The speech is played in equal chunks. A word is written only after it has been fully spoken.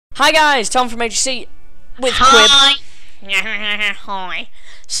Hi guys, Tom from HC with Hi. Quib. Hi.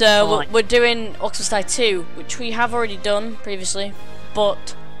 So Hi. we're doing Orcs Must Die 2, which we have already done previously,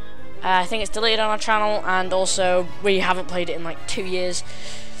 but I think it's deleted on our channel, and also we haven't played it in like 2 years.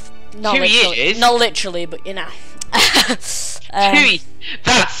 Not 2 literally, years? not literally, but you know. 2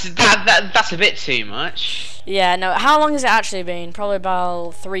 that's a bit too much. Yeah, no. How long has it actually been? Probably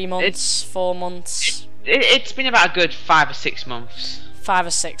about 3 months, 4 months. It's been about a good 5 or 6 months. 5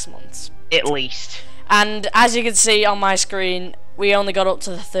 or 6 months. At least. And as you can see on my screen, we only got up to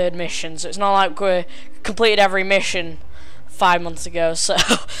the 3rd mission, so it's not like we completed every mission 5 months ago, so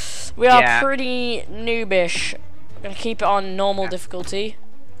we are pretty noobish. We're going to keep it on normal difficulty,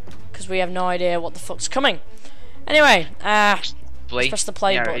 because we have no idea what the fuck's coming. Anyway, let's press the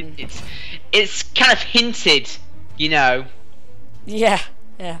play button. It's kind of hinted, you know, yeah,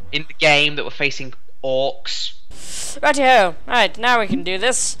 in the game that we're facing orcs. Righty-ho. Right, now we can do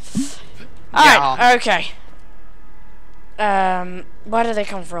this. Alright, okay. Where do they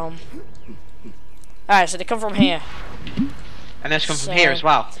come from? Alright, so they come from here. And those come from here as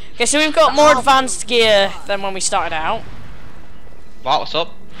well. Okay, so we've got more advanced gear than when we started out. What's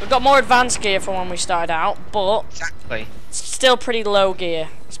up? We've got more advanced gear from when we started out, but Exactly. it's still pretty low gear,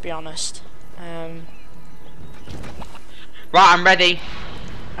 let's be honest. Right, I'm ready.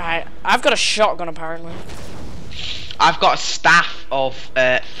 Alright, I've got a shotgun apparently. I've got a staff of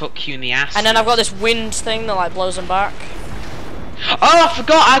fuck you in the ass. And then I've got this wind thing that like blows them back. Oh, I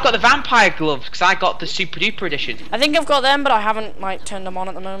forgot, I've got the vampire gloves, because I got the super duper edition. I think I've got them, but I haven't like turned them on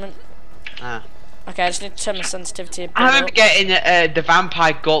at the moment. Ah. Okay, I just need to turn the sensitivity a bit I remember up. getting the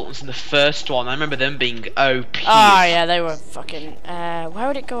vampire gauntlets in the first one. I remember them being OP. Oh yeah, they were fucking. Where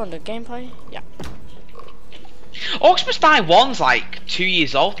would it go under gameplay? Yeah. Orcs Must Die 1's like 2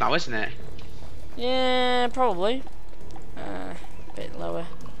 years old now, isn't it? Yeah, probably. A bit lower.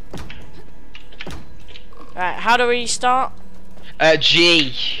 Right, how do we start?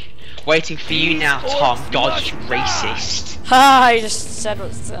 G. Waiting for you now, Tom. God, you racist. Ha! He just said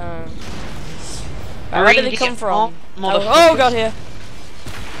what's. Where did they come from? Oh god, here.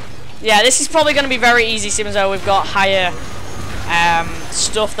 Yeah, this is probably going to be very easy, seeing as though we've got higher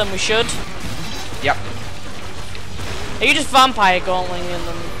stuff than we should. Yep. Are you just vampire gauntleting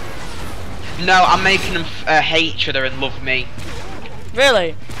them? No, I'm making them hate each other and love me.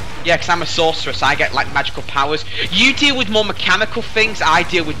 Really? Yeah, because I'm a sorcerer, so I get like magical powers. You deal with more mechanical things, I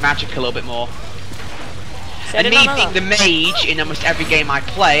deal with magic a little bit more. See, And me being the mage in almost every game I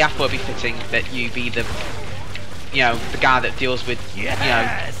play, I thought it'd be fitting that you be the, you know, the guy that deals with, you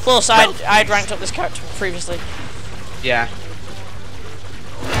know. Plus, I'd ranked up this character previously. Yeah.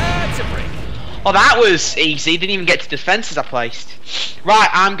 That's a break. Oh, that was easy. Didn't even get to defenses I placed. Right,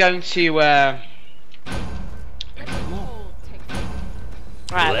 I'm going to. Right,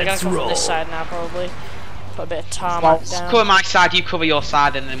 they're gonna come from this side now, probably. Put a bit of tarmac Well, down. cover my side, you cover your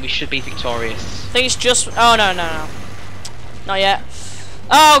side, and then we should be victorious. I think it's just. Oh no, not yet.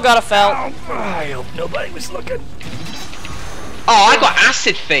 Oh god, I fell. I hope nobody was looking. Oh, I got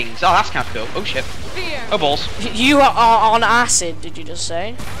acid things. Oh, that's kind of cool. Oh shit. Oh balls. You are on acid, did you just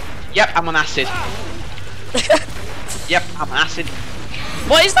say? Yep, I'm on acid. Yep, I'm on acid.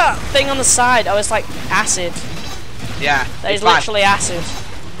 What is that thing on the side? Oh, it's like acid. Yeah. That is it's fine. literally acid.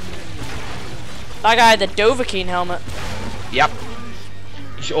 That guy had the Dovahkiin helmet. Yep.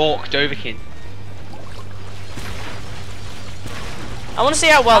 He's Orc Dovahkiin. I want to see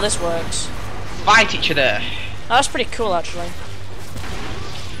how well this works. Fight each other. Oh, that's pretty cool, actually.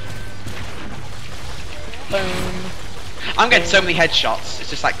 Boom. I'm getting so many headshots.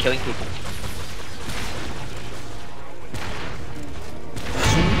 It's just like killing people.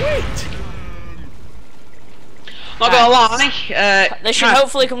 Sweet. Not gonna lie. They should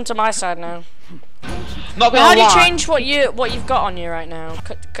hopefully come to my side now. Not How gonna do you lie. change what you've got on you right now?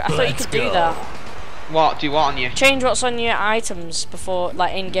 I thought you could do that. What? Do what on you? Change what's on your items before,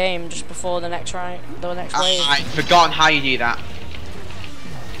 like in game, just before the next wave. I've forgotten how you do that.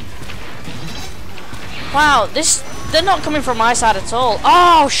 Wow, they're not coming from my side at all.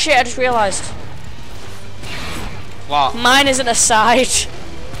 Oh shit! I just realised. What? Mine isn't a side.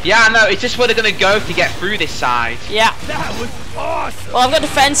 Yeah, I know. It's just where they're gonna go to get through this side. Yeah. That was awesome. Well, I've got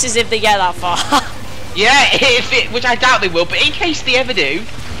defences if they get that far. Yeah, which I doubt they will, but in case they ever do,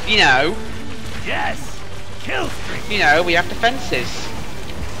 you know. Yes. Kill streak. You know, we have defences.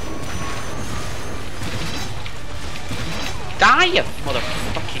 Die, you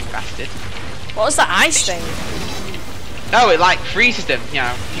motherfucking bastard. What was that ice thing? No, it like freezes them, you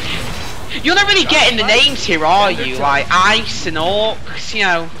know. You're not really getting the names here, are you? Like ice and orcs, you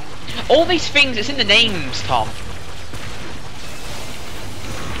know. All these things, it's in the names, Tom.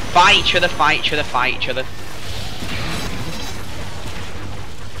 Fight each other, fight each other, fight each other.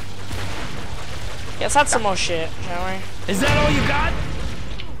 Let's add some more shit, shall we? Is that all you got?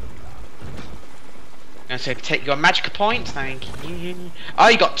 I'm gonna take your magic point, thank you. Oh,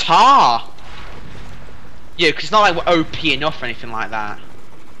 you got tar! Yeah, because it's not like we're OP enough or anything like that.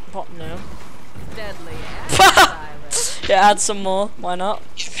 What? No. Deadly. Yeah, add some more. Why not?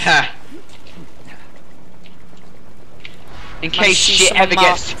 In case shit ever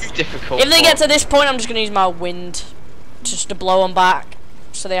gets too difficult. If they get to this point, I'm just gonna use my wind just to blow them back,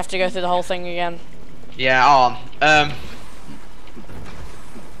 so they have to go through the whole thing again. Yeah,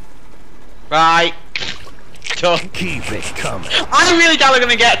 right. Done. Keep it coming. I really doubt we're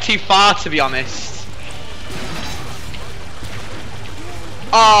gonna get too far, to be honest.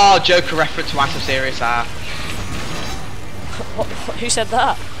 Oh, Joker reference, why so serious are? Who said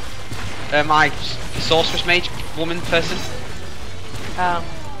that? My sorceress mage woman person. Oh.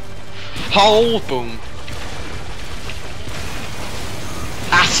 Oh, boom.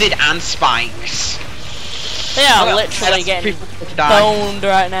 Acid and spikes. They are Well, literally that's getting people to die. boned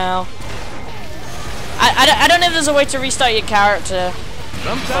right now. I don't know if there's a way to restart your character.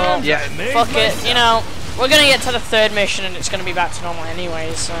 Sometimes Yeah. I make Fuck it, myself. you know, we're gonna get to the 3rd mission and it's gonna be back to normal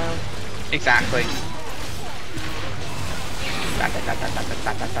anyway, so. Exactly.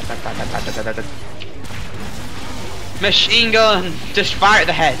 Machine gun, just fire at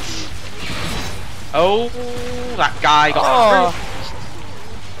the heads. Oh, that guy got.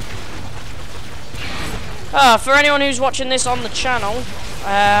 For anyone who's watching this on the channel,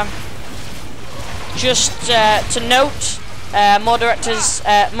 just to note,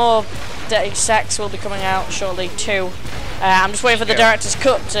 more sex will be coming out shortly too. I'm just waiting for the director's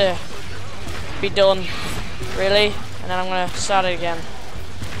cut to be done, really, and then I'm gonna start it again.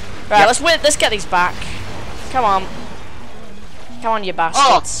 Right, let's get these back. Come on, you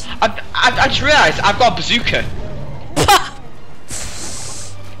bastards. Oh, I just realised I've got a bazooka.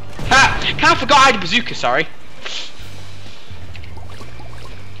 Ha! Kind of forgot I had a bazooka. Sorry.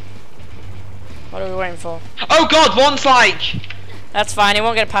 What are we waiting for? Oh God, one's like. That's fine. He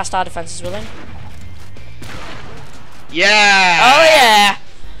won't get past our defenses, will he? Yeah. Oh yeah.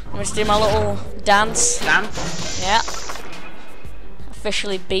 I'm just do my little dance. Dance. Yeah.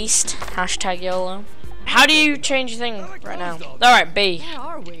 Officially beast. Hashtag YOLO. How do you change your thing right now? Alright, B. Where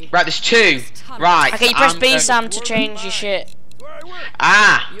are we? Right, there's 2. Right. Okay, you press B, Sam, to change your shit.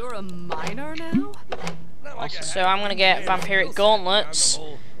 Ah. You're a miner now? So I'm gonna get vampiric gauntlets.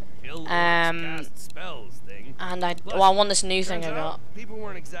 And I want this new thing I got.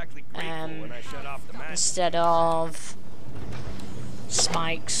 Instead of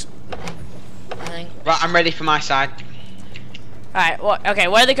spikes, I think. Right, I'm ready for my side. Alright, what? Okay,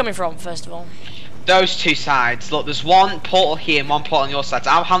 where are they coming from, first of all? Those 2 sides. Look, there's one portal here and one portal on your side. So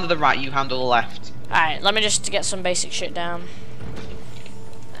I'll handle the right, you handle the left. Alright, let me just get some basic shit down.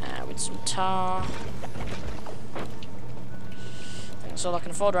 With some tar. I think that's all I can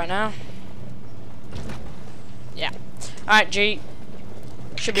afford right now. Yeah. Alright, G.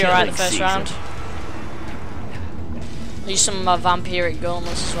 Should be alright the first round. Use some of my vampiric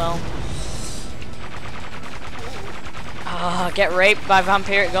gauntlets as well. Ah, get raped by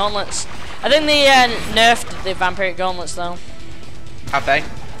vampiric gauntlets. I think they nerfed the vampiric gauntlets though. Have they?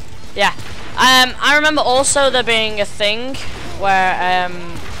 Yeah. I remember also there being a thing where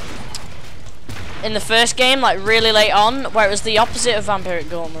in the first game, like really late on, where it was the opposite of vampiric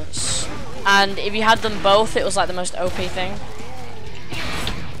gauntlets. And if you had them both, it was like the most OP thing.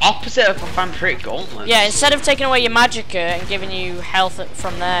 Opposite of a vampiric gauntlet? Yeah, instead of taking away your magicka and giving you health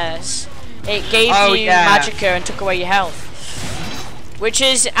from theirs, it gave you magicka and took away your health. Which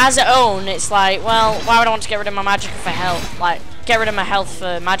is, as its own, it's like, well, why would I want to get rid of my magicka for health? Like, get rid of my health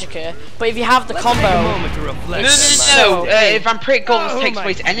for magicka. But if you have the combo... No. Vampiric gauntlets takes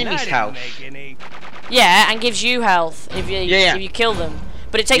away its enemy's health. Yeah, and gives you health if you kill them.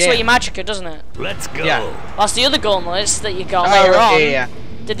 But it takes away your magicka, doesn't it? Let's go. Yeah. Whilst the other gauntlets that you got later on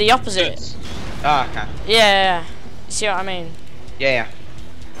did the opposite. Oh, okay. Yeah. You see what I mean? Yeah.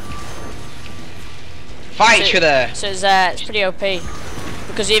 Fight each other. So it's pretty OP.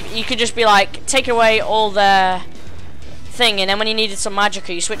 Because you could just be like, take away all their thing, and then when you needed some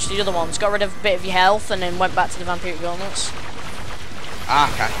magicka, you switched to the other ones, got rid of a bit of your health, and then went back to the vampiric gauntlets.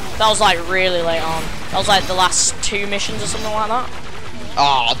 Ah, okay. That was like really late on. That was like the last 2 missions or something like that.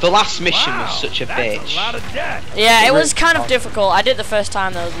 Oh, the last mission was such a bitch. A lot of death. Yeah, it was kind of difficult. I did the first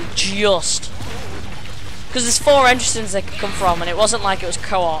time though, just because there's 4 entrances they could come from, and it wasn't like it was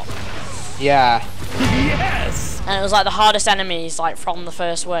co-op. Yeah. Yes. And it was like the hardest enemies, like from the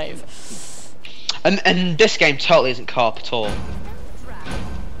first wave. And this game totally isn't co-op at all.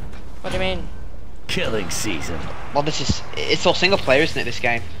 What do you mean? Killing season. Well, it's all single player, isn't it? This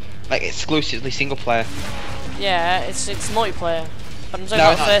game, like exclusively single player. Yeah, it's multiplayer. But I'm talking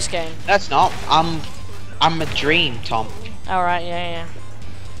No, about the first game. That's not. I'm a dream, Tom. Alright, yeah.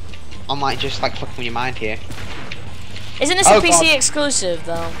 I'm like just like fucking with your mind here. Isn't this a PC exclusive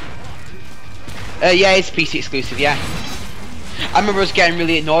though? Yeah, it's PC exclusive. Yeah. I remember us getting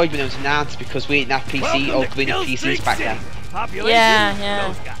really annoyed when it was announced because we didn't have PC or clean up PCs back then.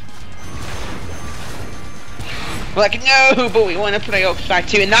 Yeah. We're like, no, but we want to play Orcs Must Die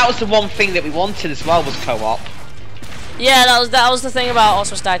 2, and that was the one thing that we wanted as well, was co-op. Yeah, that was the thing about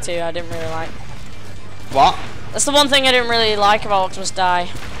Orcs Must Die 2 I didn't really like. What? That's the one thing I didn't really like about Orcs Must Die.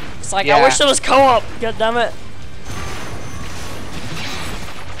 It's like, Yeah. I wish there was co-op, god damn it.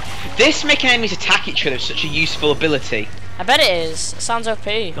 This making enemies attack each other is such a useful ability. I bet it is. It sounds OP.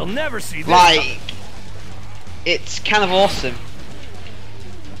 You'll never see this. Like, it's kind of awesome.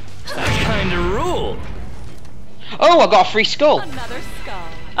 That kind of rule. Oh, I got a free skull. Another skull.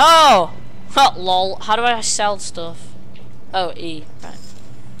 Oh! Huh, lol. How do I sell stuff? Oh, E. Right.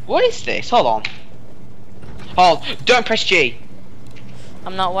 What is this? Hold on. Hold. Don't press G.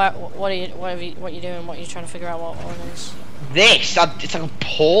 I'm not. What are you doing? What are you trying to figure out what one is? This. It's like a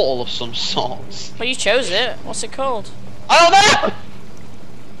portal of some sort. Well, you chose it. What's it called? I don't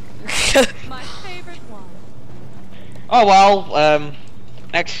know. My favorite one. Oh well.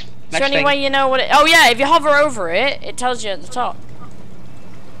 Next. Is there any way you know what it? Oh yeah, if you hover over it, it tells you at the top.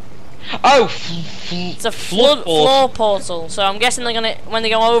 Oh, It's a floor portal. So I'm guessing they're gonna, when they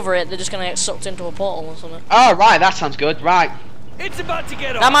go over it, they're just gonna get sucked into a portal or something. Oh right, that sounds good. Right. It's about to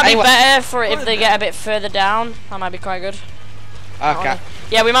get That might be Anyway. better for if they get a bit further down. That might be quite good. Okay.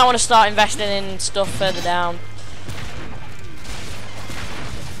 Yeah, we might want to start investing in stuff further down.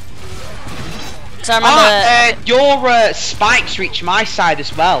 So I remember. Your spikes reach my side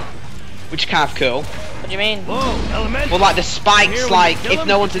as well, which is kind of cool. What do you mean? Whoa, elemental. Well, like the spikes, like if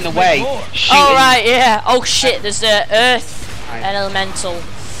no one's in the way, shoot. Oh right, yeah. Oh shit, there's the earth Right. and elemental.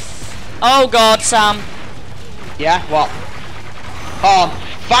 Oh god, Sam. Yeah. What?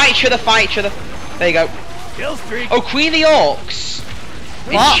 Fight each other. Fight each other. There you go. Kill streak. Oh, Queen of the Orcs.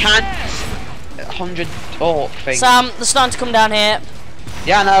 What? Enchant 100 orc thing. Sam, they're starting to come down here.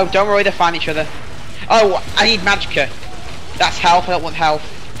 Yeah, no, don't worry, they find each other. Oh, I need magicka. That's health, I don't want health.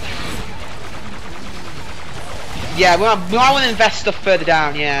 Yeah, we might want to invest stuff further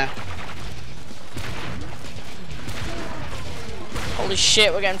down, yeah. Holy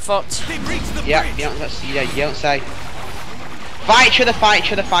shit, we're getting fucked. They reached the Yeah, bridge. you don't say. Fight each other, fight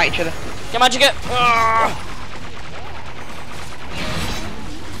each other, fight each other. Get magic it.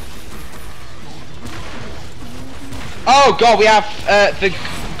 Oh god, we have the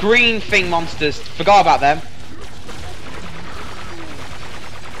green thing monsters. Forgot about them.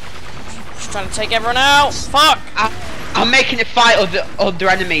 Just trying to take everyone out. Fuck. I'm making it fight other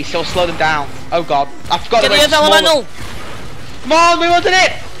enemies, so I'll slow them down. Oh god, I forgot Get the that earth we're smaller. elemental. Come on, we wanted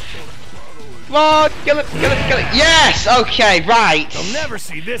it! Come on, kill it, kill it, kill it. Yes, okay, right. They'll never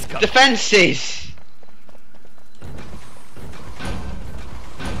see this coming. Defenses.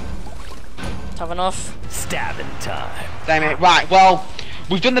 Have enough. Stabbing time. Damn it, right, well,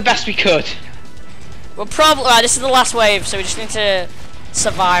 we've done the best we could. We're probably right. This is the last wave, so we just need to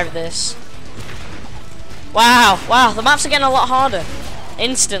survive this. Wow, wow, the maps are getting a lot harder.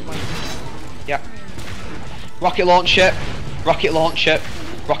 Instantly. Yep. Rocket launcher, rocket launcher,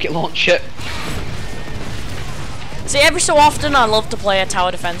 rocket launcher. See, every so often I love to play a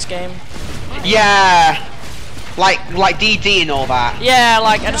tower defense game. Yeah. Like DD and all that. Yeah,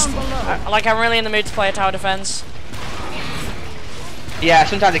 like I'm really in the mood to play a tower defense. Yeah,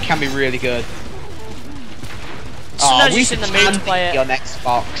 sometimes it can be really good. Sometimes we you're just in the mood to tanned play it it. on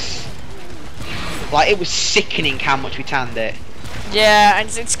Xbox. Like it was sickening how much we tanned it. Yeah, and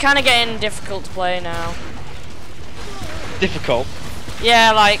it's kind of getting difficult to play now. Difficult.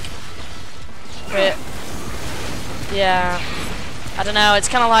 Yeah, like, but yeah, I don't know. It's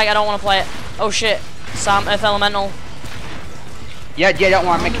kind of like I don't want to play it. Oh shit, Sam, Earth Elemental. Yeah, don't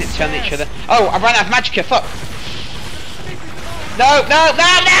worry, I'm making it turn each other. Oh, I ran out of magicka, fuck! No!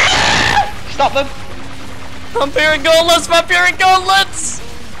 Stop them! Vampiric gauntlets, vampiric gauntlets!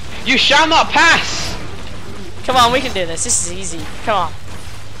 You shall not pass! Come on, we can do this. This is easy. Come on.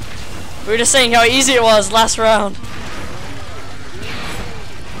 We were just saying how easy it was last round.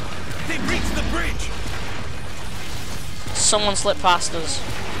 They reached the bridge. Someone slipped past us.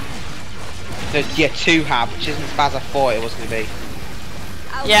 Yeah, two have, which isn't as bad as I thought it was going to be.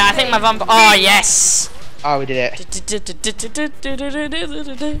 Yeah, I think my vampire. Oh yes. Oh, we did it.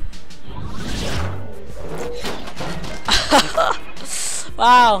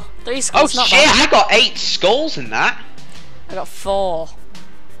 Wow, 3 Oh skulls. Not shit! bad. I got 8 skulls in that. I got 4.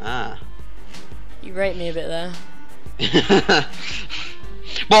 Ah. You rate me a bit there.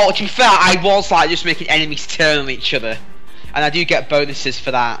 Well, to be fair, I was like just making enemies turn on each other, and I do get bonuses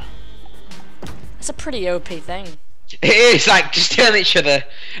for that. That's a pretty OP thing. It is like just turn on each other,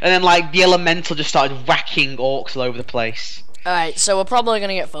 and then like the elemental just started whacking orcs all over the place. Alright, so we're probably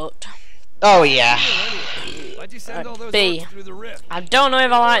gonna get fucked. Oh yeah. Why'd you send all those B. orcs through the rift? I don't know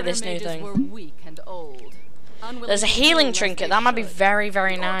if I like Order this new mages thing. were weak and old. There's a healing trinket. That might be very,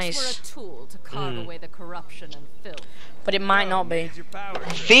 very nice. Orcs were a tool to carve away the corruption and filth. But it might not be. Your power.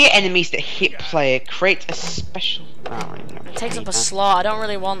 Fear enemies that hit player. Create a special. It takes up a slot. I don't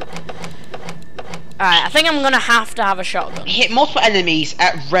really want. Alright, I think I'm gonna have to have a shotgun. Hit multiple enemies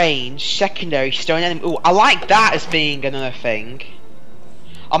at range. Secondary stone enemy. Ooh, I like that as being another thing.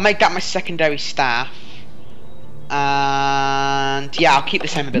 I'll make that my secondary staff. And yeah, I'll keep the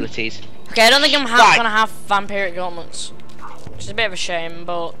same abilities. Okay, I don't think I'm Right. gonna have vampiric gauntlets. Which is a bit of a shame,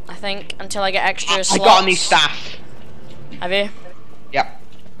 but I think until I get extra I slots. got a new staff. Have you? Yep.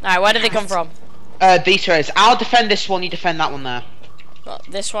 Alright, where did they come from? These two is. I'll defend this one. You defend that one there.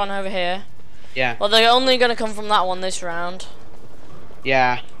 Got this one over here. Yeah. Well, they're only gonna come from that one this round.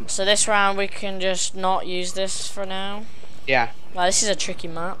 Yeah. So this round we can just not use this for now. Yeah. Well, this is a tricky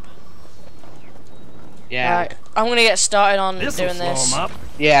map. Yeah. Alright, I'm gonna get started on This'll doing slow this. 'em up.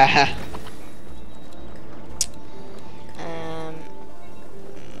 Yeah.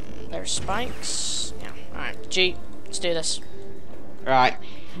 There's spikes. Yeah. Alright, G, let's do this. Right.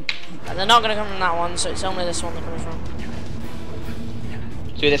 And they're not gonna come from that one, so it's only this one they're coming from.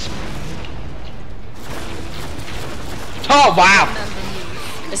 Do this. Oh wow.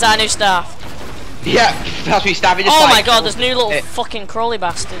 Is that a new staff? Yeah. That's me stabbing. Oh my god, there's new little fucking crawly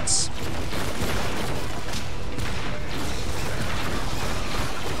bastards.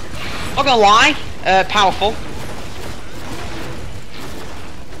 Not gonna lie. Powerful.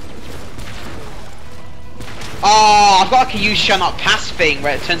 Oh, I've got like a you shall not pass thing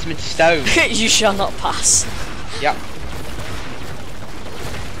where it turns them into stone. You shall not pass. Yep.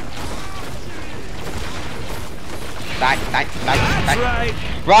 Right.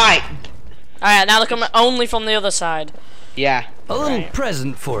 Right. Alright, now they're coming only from the other side. Yeah. A little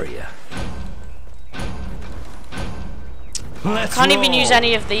present for you. Let's Can't even roll. use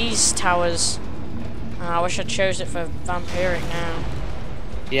any of these towers. Oh, I wish I chose it for vampiric now.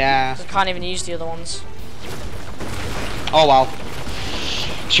 Yeah. I can't even use the other ones. Oh well.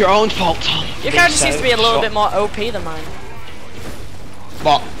 It's your own fault, Tom. Your character seems to be a little bit more OP than mine.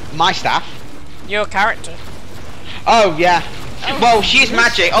 What? My staff? Your character. Oh yeah. Well, she is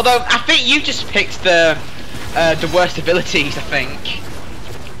magic. Although I think you just picked the worst abilities. I think.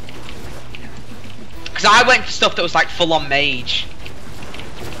 Because I went for stuff that was like full on mage.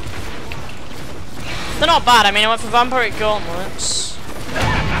 They're not bad. I mean, I went for vampiric gauntlets,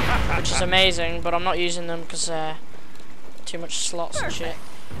 which is amazing, but I'm not using them because too much slots and shit.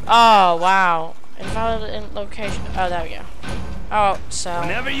 Oh wow. Invalid in location. Oh, there we go. Oh, so.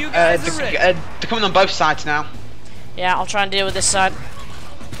 Whenever you guys are ready. They're coming on both sides now. Yeah, I'll try and deal with this side.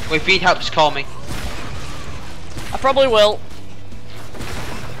 Well, if you need help, just call me. I probably will.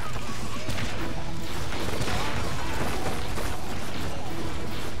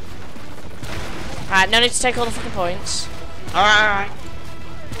 Alright, no need to take all the fucking points. Alright.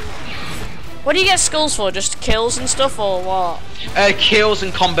 What do you get skulls for? Just kills and stuff, or what? Kills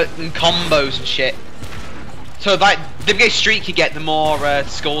and combos and shit. So like the bigger streak you get, the more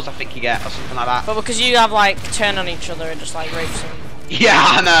skulls I think you get, or something like that. But because you have like turn on each other, it just like rapes them. Yeah,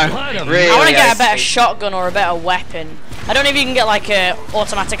 I know. Really, I want to get a better shotgun or a better weapon. I don't know if you can get like a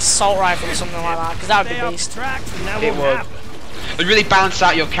automatic assault rifle or something like that, because that would Stay be off beast. the tracks and that It won't would. happen. It would really balance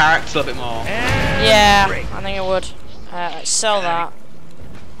out your character a bit more. And Yeah, break. I think it would. Sell that.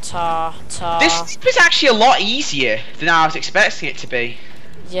 Tar. This is actually a lot easier than I was expecting it to be.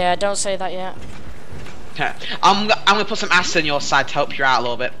 Yeah, don't say that yet. I'm gonna put some acid on your side to help you out a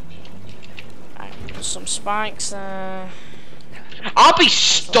little bit. Right, put some spikes there. I'll be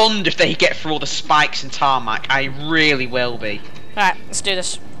stunned if they get through all the spikes and tarmac. I really will be. Alright, let's do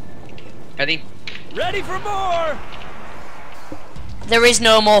this. Ready? Ready for more. There is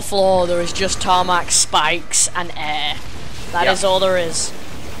no more floor, there is just tarmac, spikes, and air. That is all there is.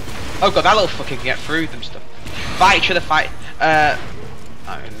 Oh god, that little fucker can get through them stuff. Fight each other, fight.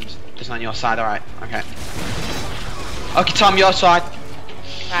 Oh, just on your side, alright. Okay. Okay, Tom, your side.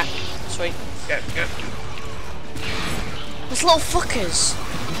 Alright, sweet. Go. Those little fuckers.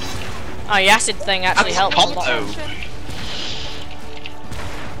 Oh, the acid thing actually That's helps a lot. combo.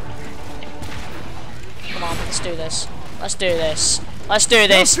 Come on, let's do this. Let's do this. Let's do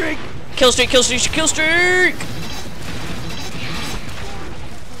this. Kill streak, kill streak, kill streak!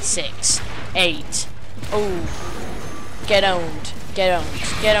 6, 8. Oh. Get owned. Get owned.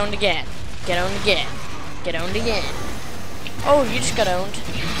 Get owned again. Get owned again. Get owned again. Oh, you just got owned.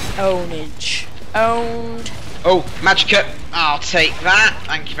 Ownage. Owned. Oh, magic up. I'll take that.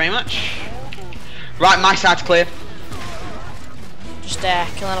 Thank you very much. Right, my side's clear. Just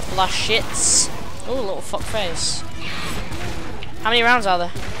killing off the last shits. Oh, little fuck face. How many rounds are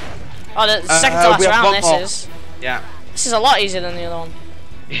there? Oh, the second to last round this is. Yeah. This is a lot easier than the other one.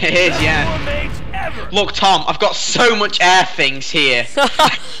 It is, yeah. Look, Tom, I've got so much air things here.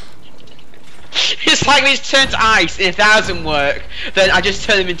 It's like we just turn to ice, and if that doesn't work, then I just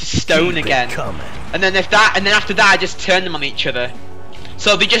turn them into stone again. And then after that, I just turn them on each other.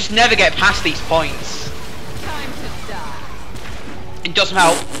 So they just never get past these points. Time to die. It doesn't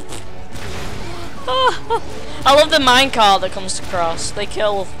help. I love the minecart that comes across. They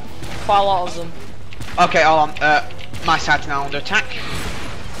kill quite a lot of them. Okay, hold on. My side's now under attack.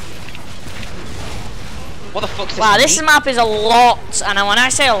 What the fuck's this? Wow, this map is a lot, and when I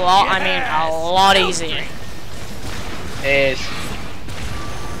say a lot, I mean a lot easier. It is.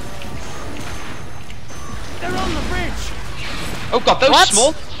 They're on the bridge. Oh god, those What?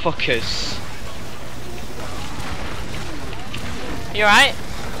 small fuckers. You alright?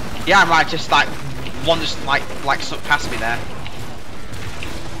 Yeah, I'm right. Just like one just like snuck past me there.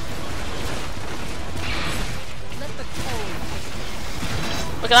 Let the cold.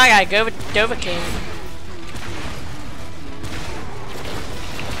 Look at that guy, Gova King.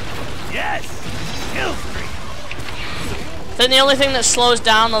 Yes. Kill streak. I think the only thing that slows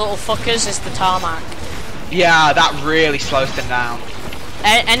down the little fuckers is the tarmac. Yeah, that really slows them down.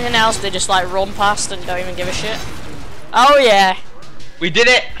 Anything else, they just like run past and don't even give a shit. Oh yeah. We did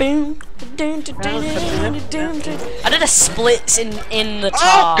it. Boom. I did a splits in the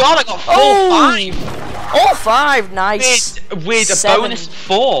tar. Oh god, I got full 5. All 5, nice. With a Seven. bonus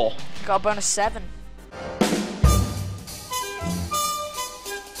 4. Got a bonus 7.